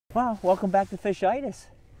Well, welcome back to Fish-itis.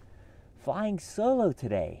 Flying solo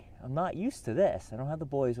today. I'm not used to this. I don't have the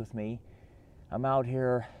boys with me. I'm out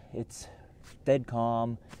here. It's dead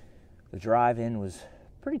calm. The drive-in was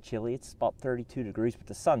pretty chilly. It's about 32 degrees, but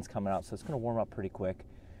the sun's coming out, so it's going to warm up pretty quick.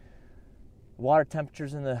 Water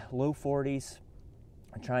temperature's in the low 40s.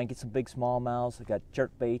 I'm trying to get some big smallmouths. I got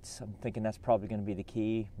jerk baits. I'm thinking that's probably going to be the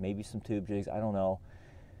key. Maybe some tube jigs. I don't know.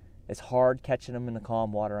 It's hard catching them in the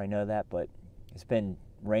calm water. I know that, but it's been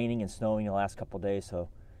raining and snowing the last couple of days, so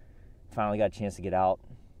finally got a chance to get out.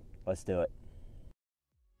 Let's do it.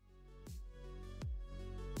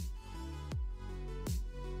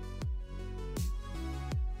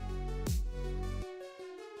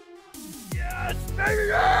 Yes, baby!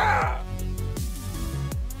 Yeah!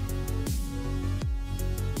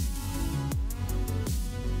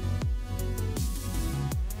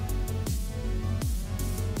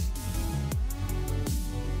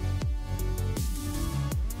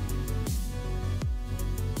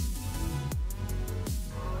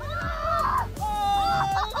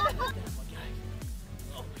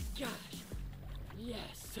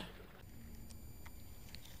 Yes.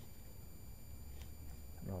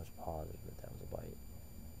 I know it's positive that that was a bite.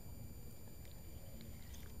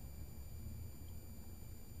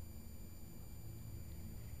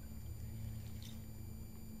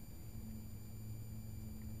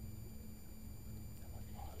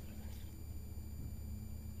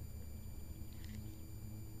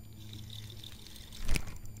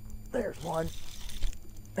 There's one.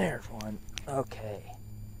 There's one. Okay.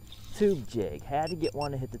 Tube jig. Had to get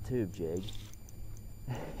one to hit the tube jig.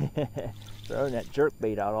 Throwing that jerk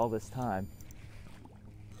bait out all this time.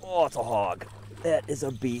 Oh, it's a hog. That is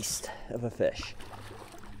a beast of a fish.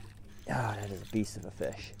 Ah, that is a beast of a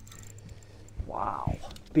fish. Wow.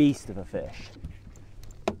 Beast of a fish.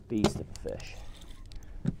 Beast of a fish.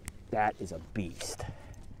 That is a beast.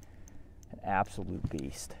 An absolute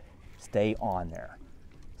beast. Stay on there.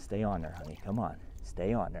 Stay on there, honey. Come on.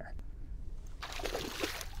 Stay on there.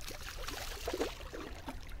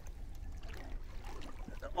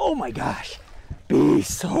 Oh my gosh,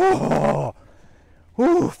 beast! Oh,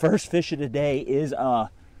 woo, first fish of the day is a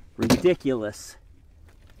ridiculously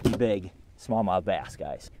big smallmouth bass,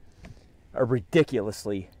 guys. A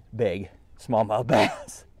ridiculously big smallmouth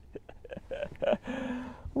bass.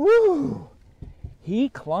 Woo! He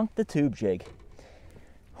clunked the tube jig.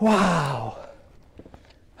 Wow!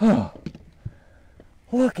 Oh,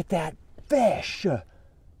 look at that fish!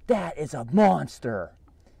 That is a monster.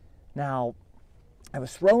 Now, I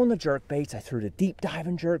was throwing the jerk baits. I threw the deep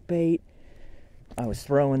diving jerk bait. I was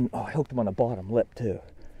throwing, oh, I hooked him on the bottom lip too.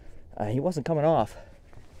 He wasn't coming off.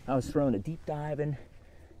 I was throwing the deep diving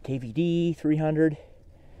KVD 300.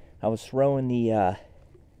 I was throwing the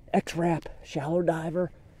X-Wrap shallow diver.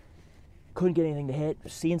 Couldn't get anything to hit.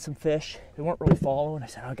 Was seeing some fish. They weren't really following. I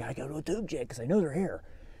said, I gotta go to a tube jig because I know they're here.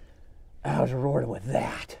 I was rewarded with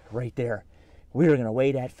that right there. We were gonna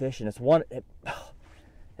weigh that fish, and it's one.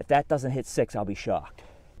 If that doesn't hit 6, I'll be shocked.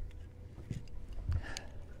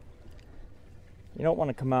 You don't want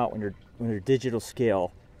to come out when your digital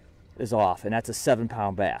scale is off, and that's a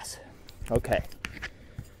 7-pound bass. Okay.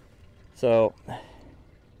 So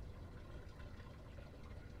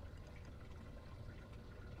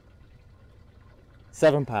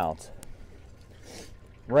 £7 pounds.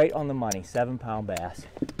 Right on the money, 7-pound bass.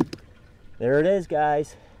 There it is,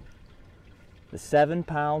 guys. The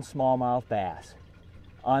 7-pound smallmouth bass.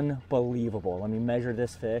 Unbelievable. Let me measure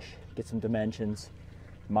this fish, get some dimensions.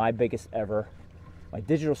 My biggest ever. My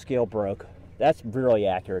digital scale broke. That's really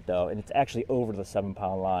accurate though, and it's actually over the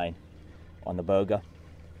 7-pound line on the Boga.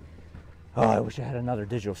 Oh, I wish I had another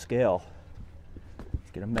digital scale.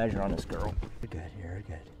 Let's get a measure on this girl. You're good, you're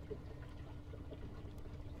good.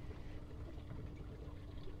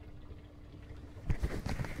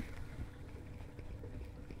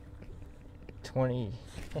 $22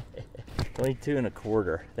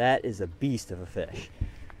 1/4. That is a beast of a fish.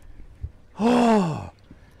 Oh,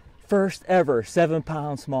 first ever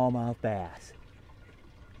 7-pound smallmouth bass.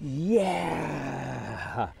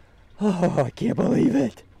 Yeah. Oh, I can't believe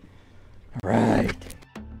it. All right.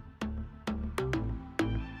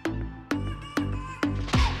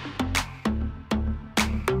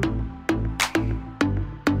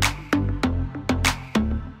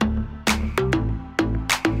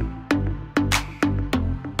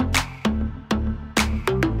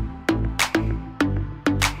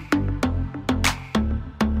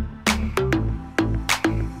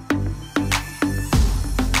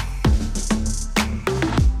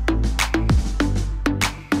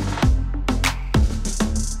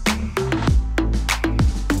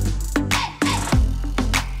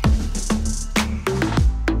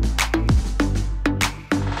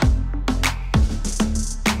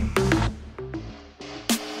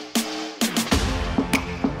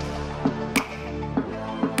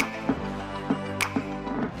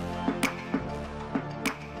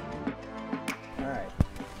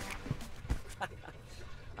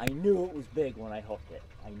 I knew it was big when I hooked it.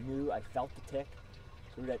 I felt the tick,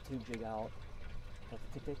 threw that tube jig out, felt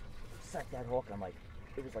the tick tick, set that hook, I'm like,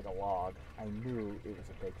 it was like a log. I knew it was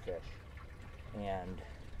a big fish. And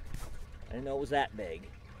I didn't know it was that big,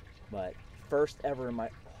 but first ever in my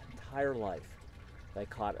entire life that I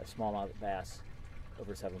caught a smallmouth bass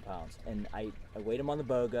over 7 pounds. And I weighed him on the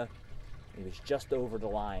Boga. He was just over the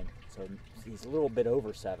line, so he's a little bit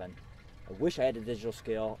over 7. I wish I had the digital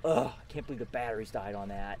scale. Ugh, I can't believe the batteries died on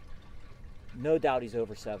that. No doubt he's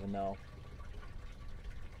over 7 though.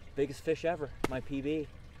 Biggest fish ever, my PB.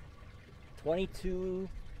 22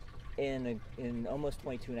 in almost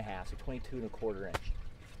 22 and a half, so 22 and a quarter inch.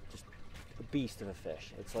 Just a beast of a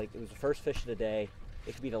fish. It's like, it was the first fish of the day.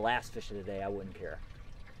 It could be the last fish of the day, I wouldn't care.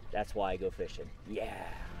 That's why I go fishing. Yeah.